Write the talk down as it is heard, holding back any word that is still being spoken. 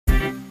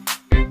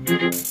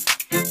This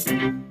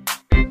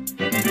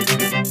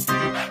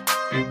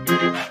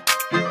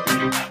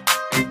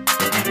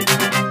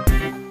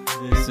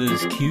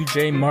is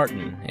QJ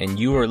Martin, and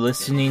you are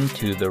listening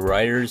to The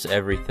Writer's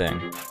Everything.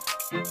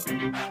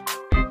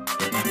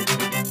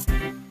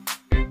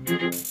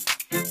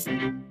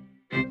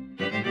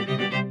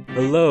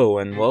 Hello,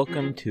 and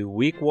welcome to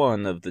Week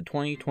 1 of the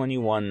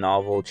 2021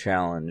 Novel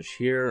Challenge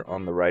here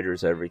on The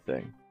Writer's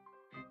Everything.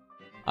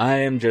 I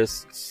am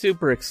just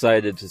super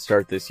excited to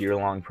start this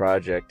year-long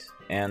project,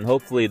 and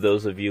hopefully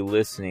those of you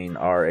listening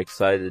are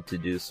excited to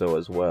do so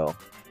as well.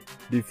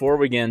 Before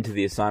we get into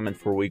the assignment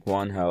for Week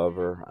 1,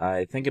 however,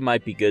 I think it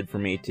might be good for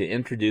me to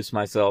introduce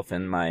myself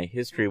and my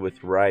history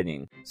with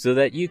writing, so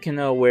that you can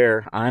know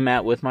where I'm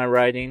at with my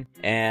writing,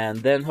 and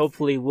then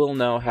hopefully we'll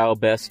know how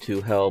best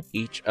to help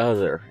each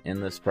other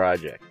in this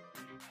project.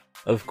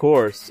 Of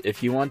course,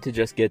 if you want to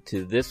just get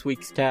to this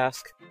week's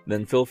task,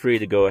 then feel free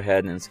to go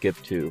ahead and skip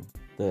to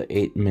the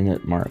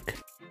 8-minute mark.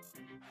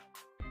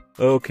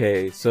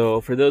 Okay,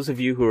 so for those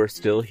of you who are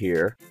still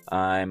here,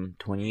 I'm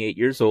 28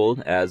 years old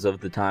as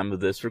of the time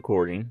of this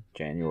recording,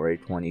 January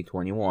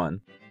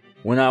 2021.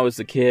 When I was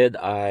a kid,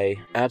 I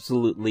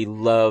absolutely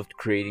loved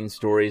creating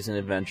stories and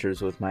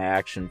adventures with my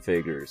action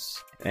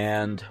figures.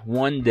 And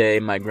one day,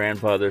 my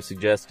grandfather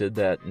suggested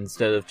that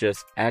instead of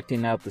just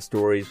acting out the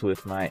stories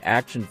with my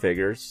action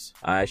figures,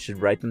 I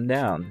should write them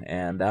down,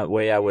 and that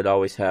way I would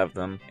always have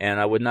them, and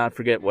I would not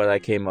forget what I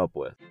came up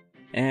with.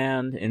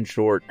 And, in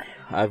short,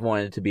 I've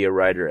wanted to be a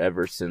writer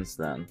ever since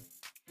then.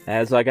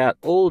 As I got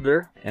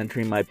older,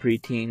 entering my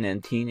preteen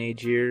and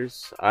teenage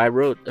years, I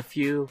wrote a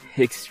few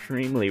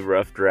extremely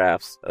rough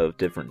drafts of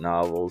different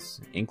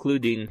novels,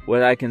 including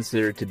what I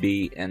consider to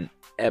be an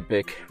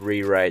epic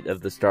rewrite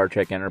of the Star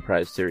Trek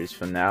Enterprise series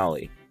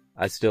finale.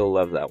 I still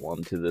love that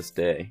one to this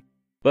day.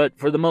 But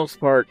for the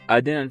most part,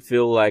 I didn't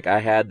feel like I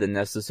had the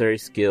necessary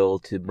skill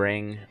to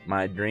bring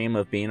my dream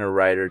of being a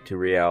writer to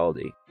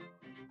reality.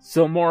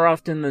 So more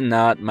often than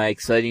not, my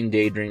exciting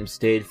daydreams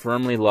stayed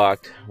firmly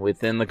locked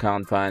within the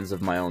confines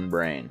of my own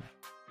brain.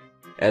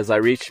 As I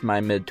reached my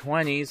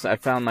mid-20s, I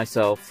found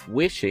myself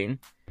wishing,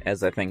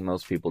 as I think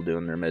most people do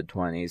in their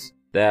mid-20s,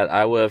 that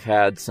I would have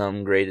had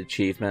some great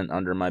achievement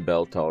under my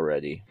belt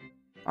already.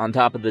 On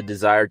top of the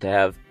desire to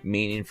have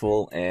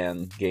meaningful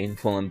and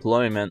gainful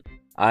employment,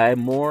 I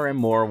more and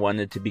more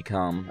wanted to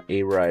become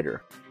a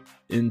writer.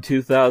 In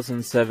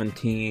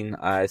 2017,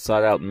 I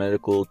sought out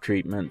medical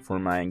treatment for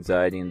my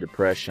anxiety and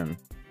depression.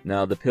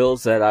 Now, the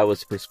pills that I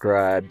was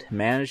prescribed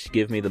managed to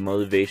give me the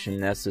motivation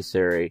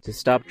necessary to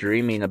stop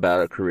dreaming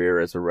about a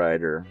career as a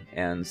writer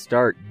and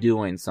start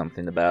doing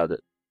something about it.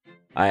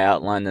 I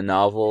outlined the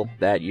novel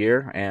that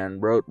year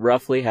and wrote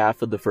roughly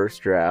half of the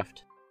first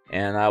draft,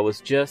 and I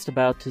was just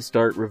about to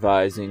start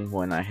revising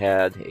when I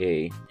had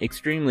a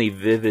extremely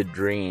vivid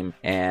dream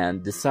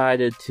and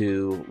decided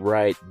to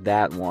write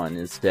that one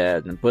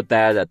instead and put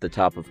that at the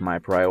top of my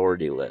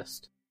priority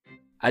list.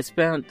 I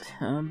spent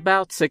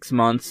about 6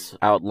 months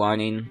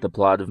outlining the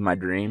plot of my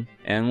dream,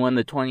 and when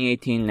the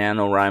 2018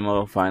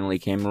 NaNoWriMo finally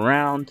came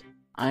around,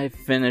 I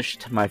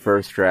finished my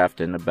first draft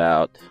in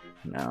about,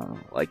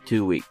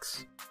 2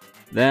 weeks.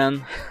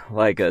 Then,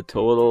 like a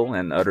total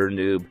and utter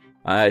noob,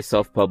 I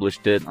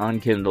self-published it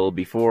on Kindle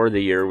before the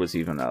year was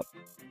even up.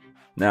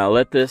 Now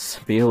let this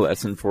be a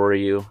lesson for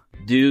you.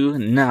 Do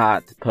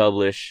not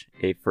publish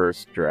a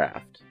first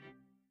draft.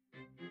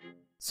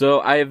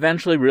 So I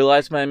eventually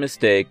realized my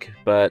mistake,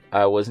 but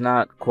I was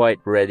not quite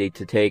ready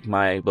to take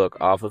my book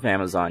off of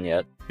Amazon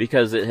yet,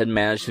 because it had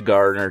managed to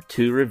garner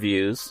 2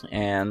 reviews,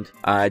 and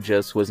I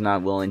just was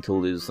not willing to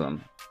lose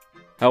them.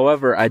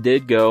 However, I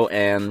did go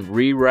and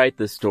rewrite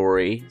the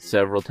story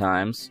several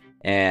times,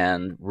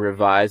 and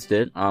revised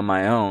it on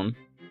my own,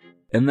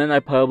 and then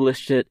I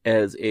published it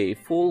as a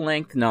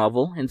full-length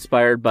novel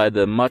inspired by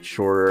the much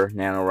shorter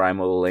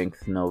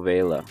NaNoWriMo-length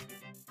novella.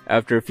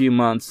 After a few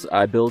months,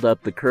 I built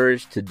up the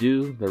courage to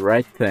do the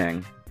right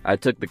thing. I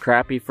took the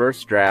crappy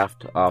first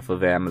draft off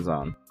of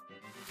Amazon.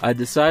 I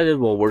decided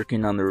while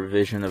working on the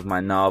revision of my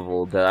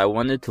novel that I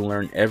wanted to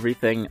learn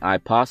everything I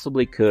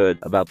possibly could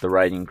about the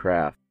writing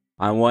craft.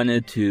 I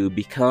wanted to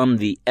become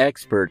the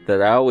expert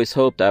that I always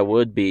hoped I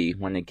would be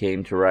when it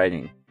came to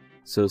writing.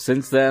 So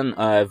since then,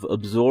 I've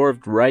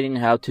absorbed writing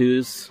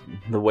how-tos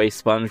the way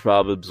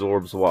SpongeBob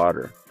absorbs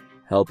water.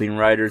 Helping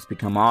writers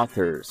become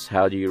authors,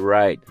 how do you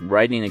write,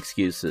 writing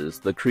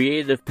excuses, the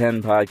Creative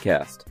Pen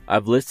podcast.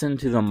 I've listened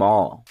to them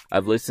all.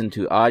 I've listened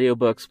to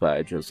audiobooks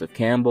by Joseph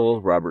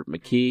Campbell, Robert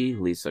McKee,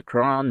 Lisa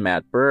Cron,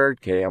 Matt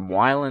Bird, K.M.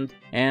 Weiland,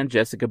 and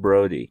Jessica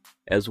Brody,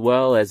 as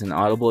well as an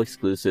Audible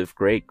exclusive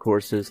Great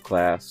Courses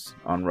class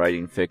on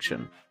writing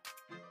fiction.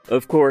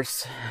 Of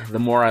course, the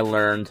more I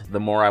learned, the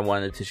more I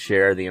wanted to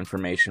share the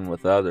information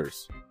with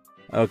others.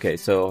 Okay,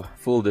 so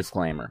full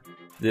disclaimer.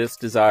 This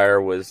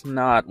desire was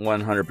not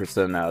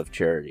 100% out of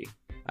charity.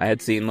 I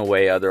had seen the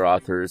way other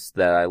authors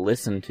that I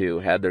listened to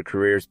had their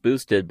careers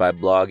boosted by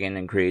blogging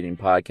and creating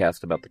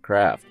podcasts about the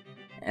craft,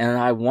 and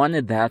I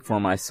wanted that for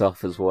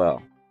myself as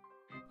well.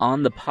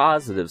 On the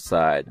positive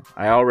side,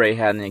 I already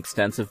had an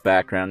extensive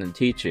background in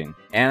teaching,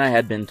 and I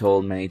had been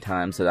told many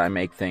times that I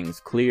make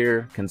things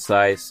clear,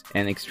 concise,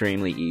 and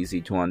extremely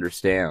easy to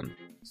understand.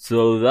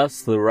 So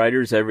thus, The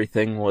Writer's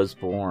Everything was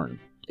born.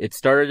 It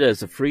started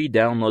as a free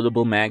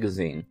downloadable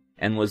magazine,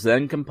 and was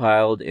then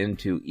compiled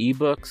into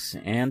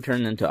ebooks and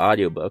turned into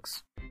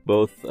audiobooks,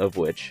 both of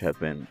which have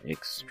been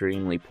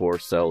extremely poor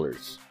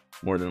sellers,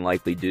 more than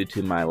likely due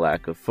to my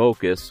lack of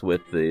focus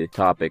with the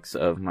topics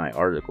of my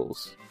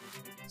articles.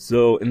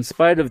 So, in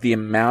spite of the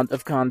amount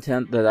of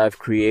content that I've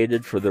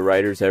created for The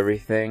Writer's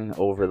Everything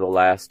over the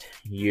last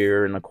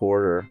year and a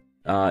quarter,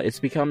 it's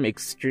become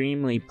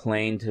extremely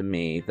plain to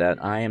me that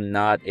I am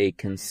not a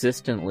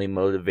consistently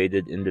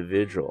motivated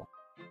individual.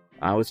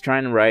 I was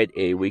trying to write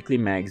a weekly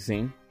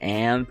magazine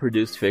and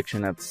produce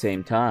fiction at the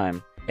same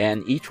time,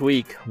 and each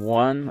week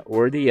one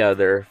or the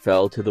other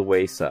fell to the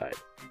wayside.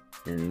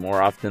 And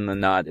more often than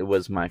not, it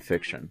was my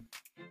fiction.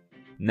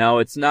 Now,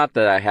 it's not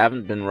that I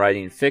haven't been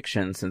writing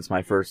fiction since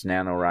my first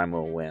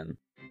NaNoWriMo win.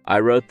 I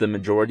wrote the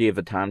majority of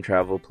a time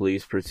travel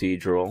police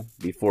procedural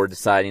before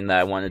deciding that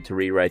I wanted to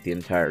rewrite the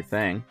entire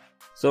thing.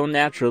 So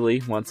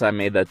naturally, once I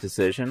made that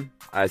decision,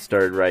 I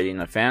started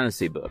writing a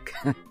fantasy book.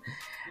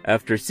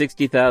 After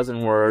 60,000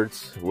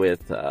 words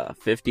with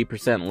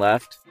 50%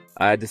 left,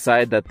 I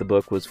decided that the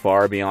book was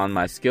far beyond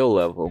my skill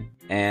level,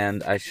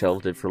 and I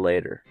shelved it for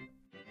later.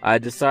 I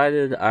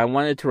decided I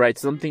wanted to write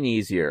something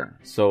easier,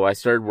 so I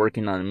started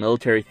working on a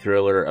military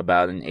thriller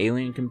about an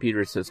alien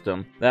computer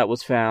system that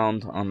was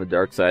found on the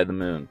dark side of the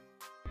moon.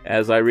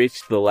 As I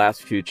reached the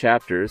last few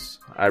chapters,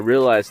 I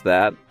realized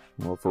that,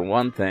 well, for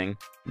one thing,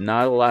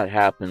 not a lot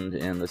happened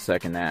in the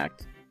second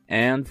act.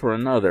 And for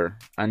another,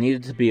 I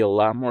needed to be a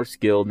lot more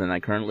skilled than I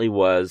currently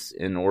was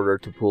in order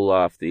to pull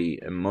off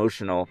the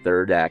emotional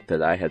third act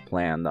that I had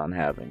planned on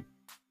having.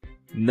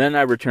 Then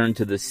I returned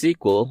to the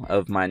sequel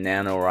of my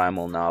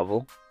NaNoWriMo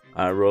novel.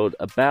 I wrote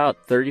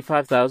about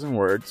 35,000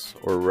 words,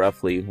 or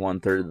roughly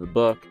 1/3 of the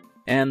book,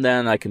 and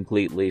then I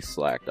completely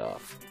slacked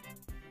off.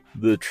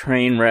 The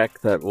train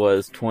wreck that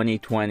was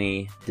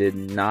 2020 did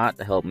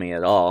not help me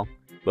at all,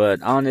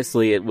 but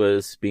honestly it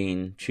was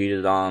being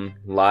cheated on,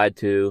 lied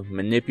to,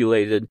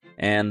 manipulated,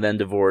 and then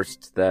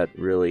divorced that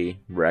really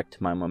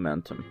wrecked my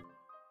momentum.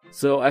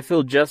 So I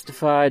feel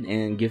justified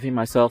in giving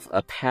myself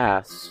a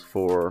pass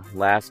for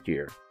last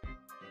year.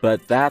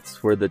 But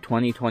that's where the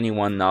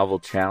 2021 Novel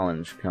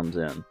Challenge comes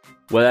in.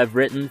 What I've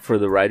written for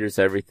The Writer's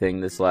Everything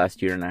this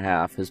last year and a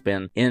half has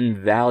been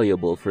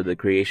invaluable for the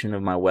creation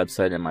of my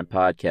website and my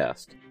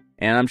podcast.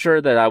 And I'm sure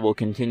that I will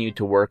continue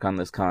to work on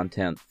this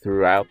content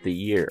throughout the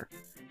year.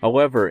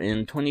 However,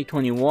 in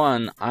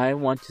 2021, I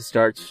want to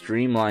start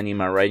streamlining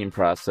my writing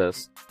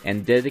process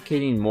and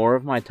dedicating more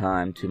of my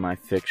time to my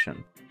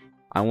fiction.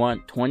 I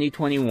want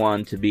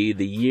 2021 to be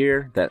the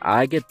year that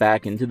I get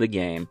back into the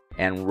game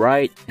and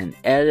write and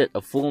edit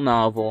a full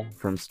novel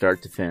from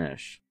start to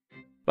finish.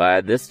 By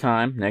this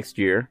time next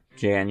year,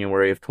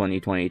 January of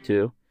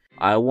 2022,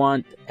 I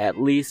want at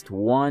least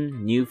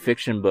one new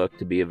fiction book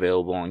to be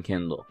available on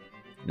Kindle.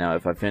 Now,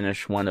 if I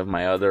finish one of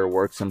my other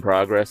works in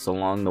progress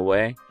along the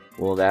way,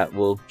 well, that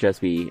will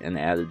just be an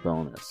added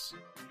bonus.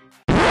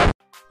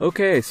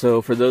 Okay,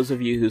 so for those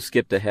of you who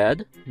skipped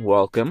ahead,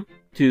 welcome.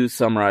 To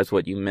summarize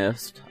what you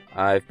missed,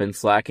 I've been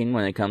slacking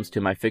when it comes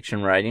to my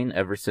fiction writing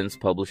ever since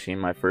publishing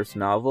my first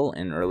novel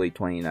in early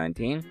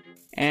 2019,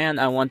 and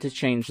I want to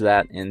change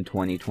that in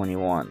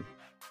 2021.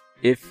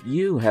 If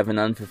you have an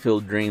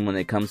unfulfilled dream when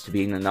it comes to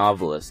being a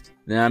novelist,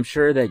 then I'm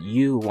sure that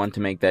you want to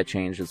make that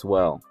change as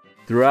well.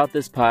 Throughout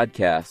this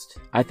podcast,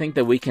 I think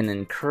that we can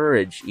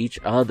encourage each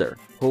other,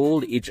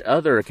 hold each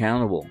other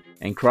accountable,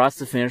 and cross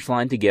the finish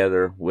line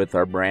together with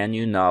our brand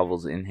new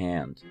novels in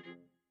hand.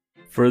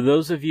 For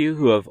those of you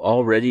who have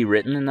already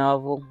written a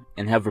novel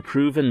and have a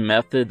proven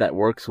method that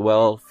works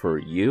well for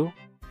you,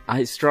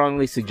 I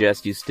strongly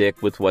suggest you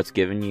stick with what's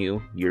given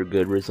you your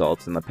good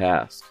results in the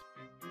past.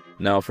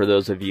 Now, for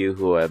those of you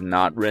who have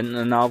not written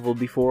a novel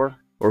before,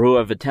 or who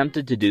have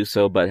attempted to do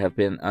so but have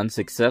been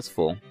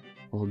unsuccessful,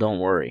 well, don't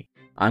worry.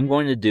 I'm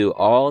going to do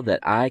all that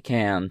I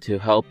can to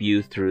help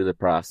you through the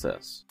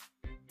process.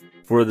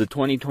 For the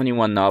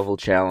 2021 Novel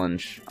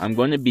Challenge, I'm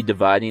going to be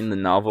dividing the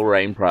novel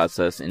writing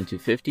process into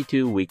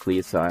 52 weekly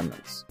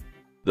assignments.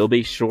 They'll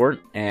be short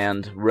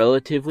and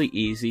relatively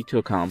easy to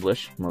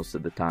accomplish most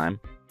of the time,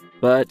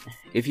 but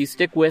if you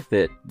stick with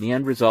it, the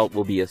end result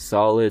will be a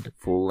solid,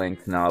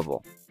 full-length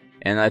novel.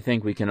 And I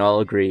think we can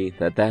all agree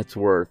that that's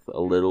worth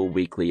a little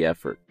weekly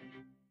effort.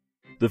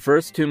 The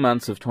first 2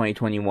 months of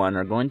 2021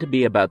 are going to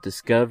be about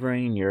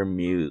discovering your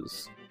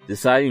muse,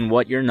 deciding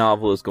what your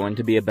novel is going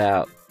to be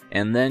about,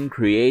 and then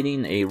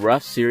creating a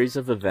rough series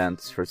of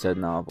events for said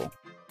novel.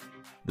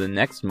 The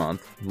next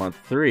month, month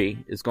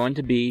 3, is going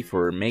to be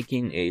for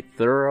making a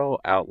thorough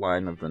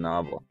outline of the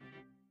novel.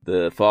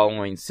 The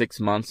following 6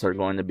 months are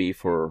going to be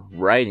for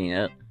writing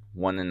it,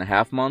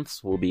 1.5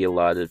 months will be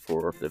allotted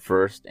for the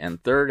first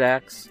and third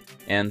acts,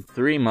 and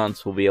 3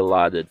 months will be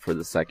allotted for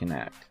the second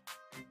act.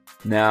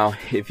 Now,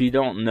 if you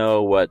don't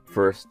know what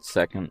first,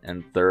 second,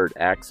 and third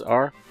acts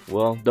are,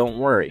 well, don't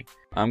worry.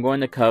 I'm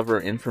going to cover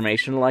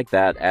information like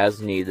that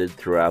as needed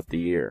throughout the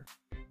year.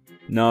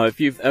 Now, if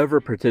you've ever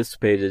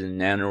participated in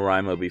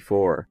NaNoWriMo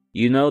before,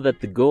 you know that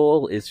the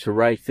goal is to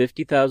write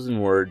 50,000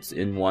 words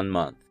in 1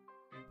 month.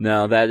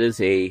 Now, that is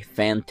a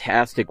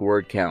fantastic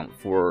word count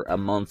for a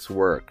month's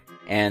work,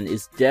 and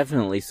is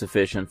definitely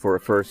sufficient for a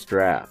first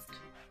draft.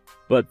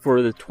 But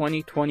for the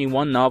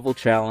 2021 novel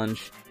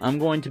challenge, I'm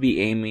going to be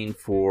aiming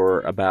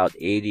for about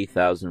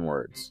 80,000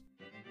 words.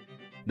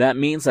 That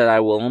means that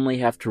I will only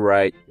have to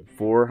write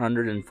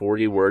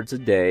 440 words a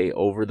day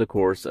over the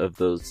course of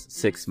those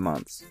 6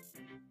 months.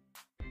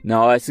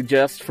 Now, I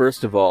suggest,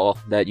 first of all,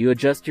 that you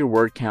adjust your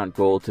word count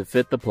goal to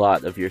fit the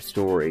plot of your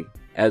story,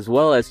 as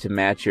well as to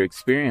match your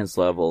experience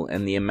level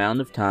and the amount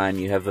of time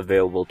you have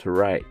available to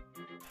write.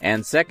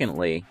 And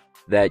secondly,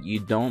 that you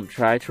don't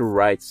try to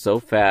write so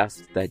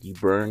fast that you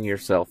burn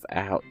yourself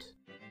out.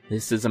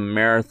 This is a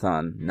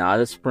marathon, not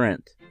a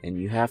sprint,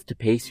 and you have to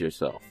pace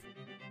yourself.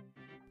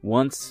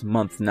 Once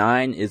month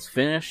 9 is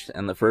finished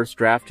and the first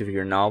draft of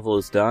your novel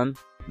is done,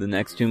 the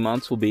next 2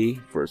 months will be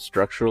for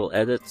structural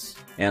edits,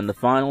 and the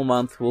final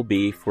month will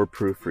be for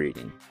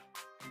proofreading.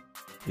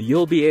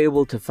 You'll be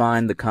able to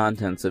find the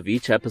contents of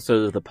each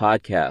episode of the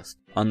podcast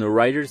on the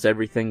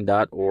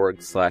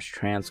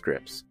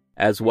writerseverything.org/transcripts,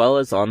 as well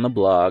as on the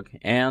blog,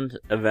 and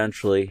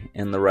eventually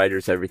in the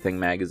Writers Everything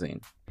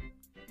magazine.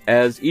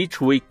 As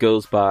each week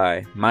goes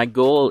by, my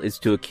goal is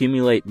to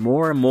accumulate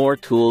more and more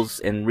tools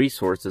and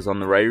resources on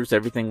the Writers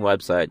Everything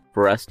website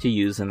for us to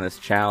use in this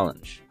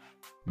challenge.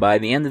 By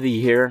the end of the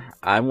year,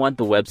 I want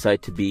the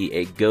website to be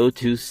a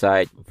go-to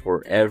site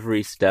for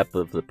every step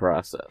of the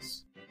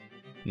process.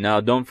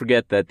 Now, don't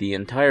forget that the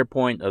entire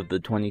point of the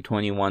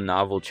 2021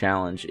 Novel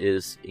Challenge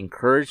is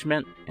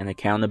encouragement and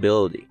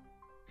accountability.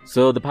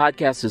 So the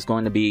podcast is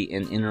going to be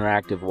an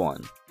interactive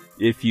one.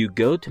 If you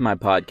go to my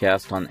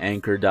podcast on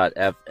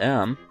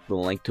Anchor.fm, the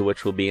link to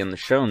which will be in the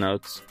show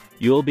notes,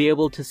 you'll be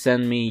able to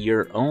send me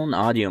your own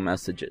audio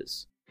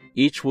messages.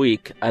 Each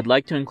week, I'd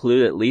like to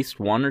include at least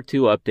 1 or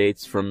 2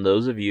 updates from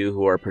those of you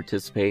who are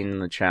participating in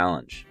the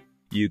challenge.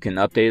 You can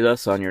update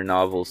us on your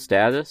novel's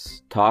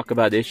status, talk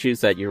about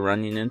issues that you're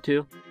running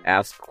into,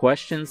 ask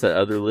questions that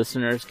other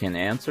listeners can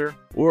answer,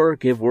 or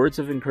give words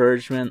of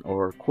encouragement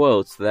or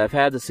quotes that have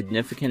had a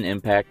significant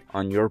impact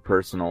on your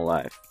personal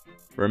life.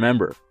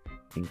 Remember,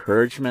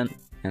 encouragement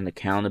and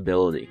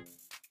accountability.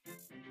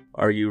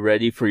 Are you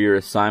ready for your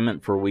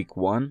assignment for week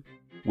 1?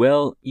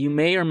 Well, you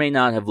may or may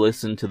not have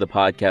listened to the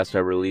podcast I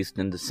released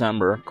in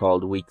December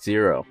called Week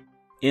 0.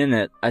 In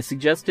it, I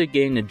suggested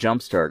getting a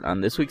jumpstart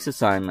on this week's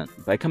assignment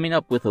by coming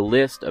up with a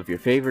list of your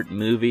favorite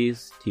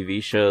movies,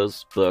 TV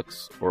shows,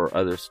 books, or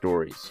other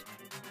stories.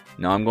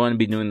 Now, I'm going to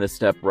be doing this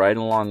step right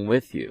along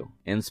with you,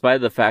 in spite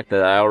of the fact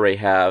that I already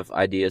have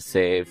ideas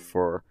saved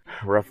for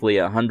roughly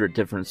 100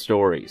 different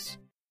stories.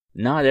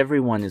 Not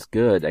everyone is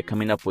good at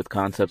coming up with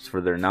concepts for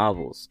their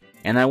novels,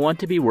 and I want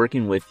to be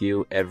working with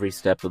you every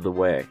step of the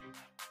way.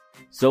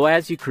 So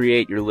as you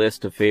create your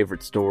list of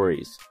favorite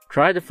stories,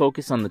 try to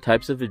focus on the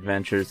types of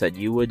adventures that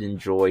you would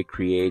enjoy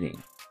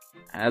creating.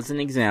 As an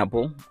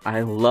example,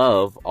 I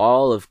love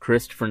all of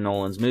Christopher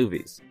Nolan's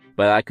movies,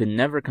 but I could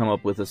never come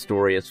up with a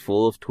story as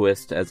full of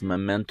twists as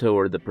Memento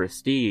or The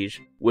Prestige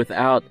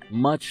without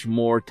much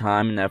more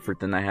time and effort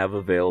than I have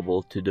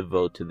available to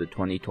devote to the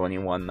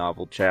 2021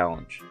 Novel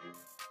Challenge.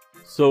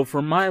 So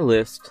for my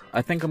list,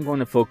 I think I'm going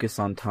to focus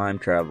on time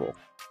travel.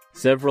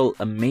 Several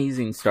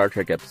amazing Star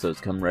Trek episodes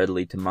come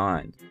readily to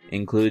mind,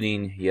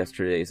 including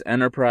Yesterday's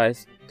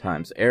Enterprise,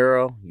 Time's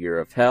Arrow, Year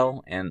of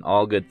Hell, and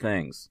All Good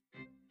Things.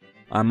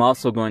 I'm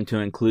also going to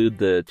include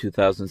the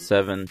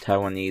 2007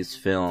 Taiwanese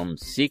film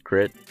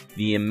Secret,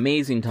 the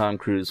amazing Tom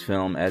Cruise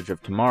film Edge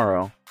of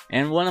Tomorrow,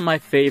 and one of my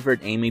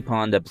favorite Amy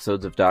Pond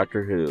episodes of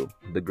Doctor Who,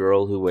 The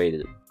Girl Who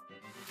Waited.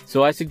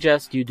 So I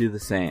suggest you do the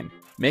same.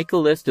 Make a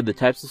list of the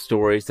types of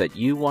stories that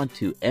you want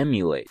to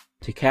emulate,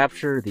 to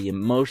capture the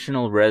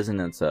emotional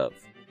resonance of.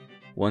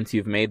 Once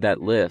you've made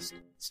that list,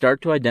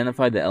 start to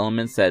identify the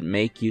elements that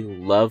make you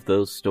love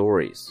those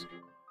stories.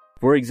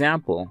 For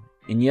example,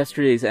 in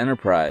Yesterday's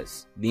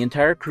Enterprise, the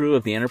entire crew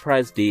of the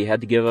Enterprise D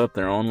had to give up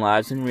their own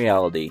lives in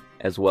reality,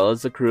 as well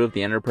as the crew of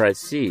the Enterprise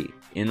C,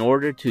 in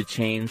order to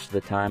change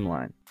the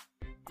timeline.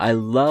 I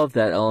love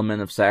that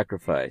element of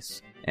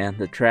sacrifice, and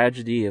the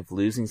tragedy of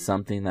losing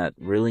something that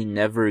really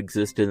never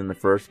existed in the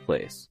first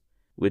place,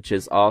 which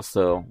is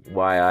also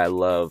why I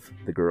love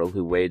The Girl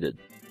Who Waited.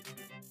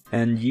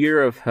 And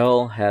Year of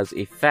Hell has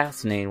a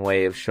fascinating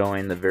way of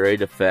showing the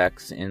varied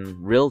effects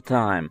in real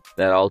time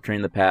that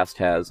altering the past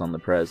has on the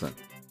present.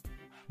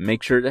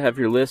 Make sure to have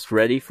your list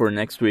ready for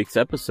next week's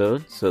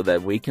episode so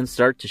that we can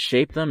start to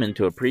shape them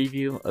into a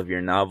preview of your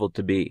novel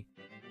to be.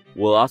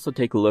 We'll also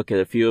take a look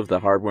at a few of the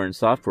hardware and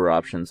software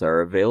options that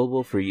are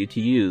available for you to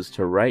use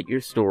to write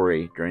your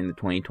story during the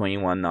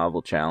 2021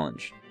 Novel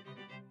Challenge.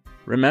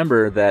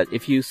 Remember that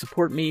if you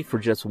support me for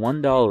just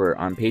 $1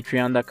 on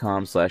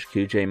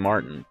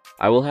patreon.com/QJMartin,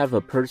 I will have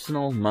a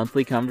personal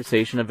monthly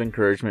conversation of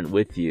encouragement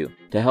with you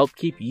to help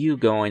keep you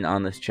going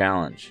on this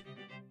challenge.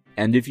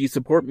 And if you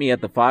support me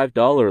at the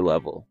 $5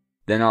 level,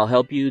 then I'll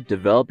help you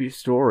develop your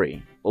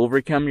story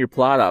overcome your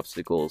plot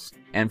obstacles,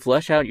 and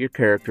flesh out your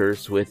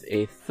characters with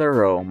a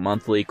thorough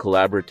monthly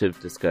collaborative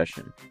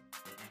discussion.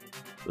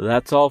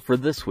 That's all for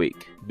this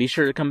week. Be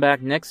sure to come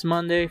back next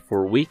Monday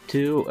for week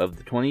 2 of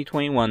the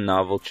 2021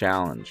 Novel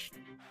Challenge.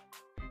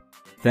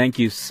 Thank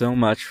you so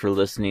much for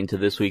listening to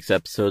this week's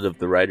episode of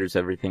the Writers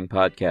Everything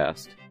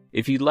podcast.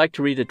 If you'd like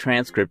to read a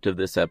transcript of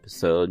this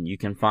episode, you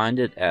can find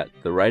it at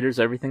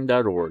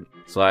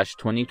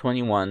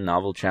thewriterseverything.org/2021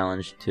 Novel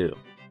Challenge 2.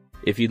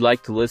 If you'd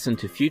like to listen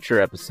to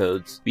future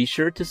episodes, be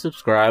sure to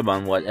subscribe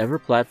on whatever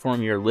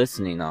platform you're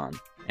listening on,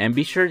 and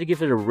be sure to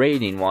give it a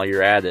rating while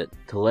you're at it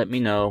to let me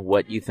know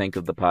what you think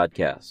of the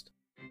podcast.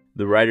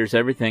 The Writers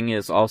Everything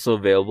is also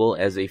available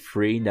as a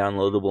free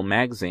downloadable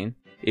magazine.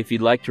 If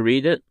you'd like to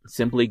read it,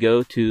 simply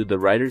go to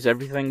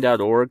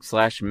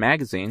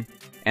thewriterseverything.org/magazine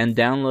and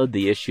download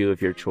the issue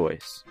of your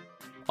choice.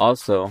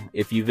 Also,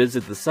 if you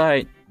visit the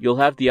site, you'll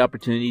have the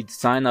opportunity to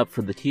sign up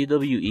for the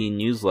TWE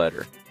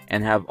newsletter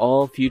and have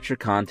all future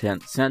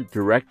content sent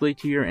directly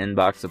to your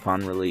inbox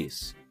upon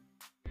release.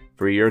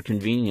 For your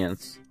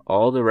convenience,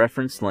 all the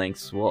reference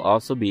links will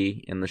also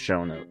be in the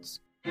show notes.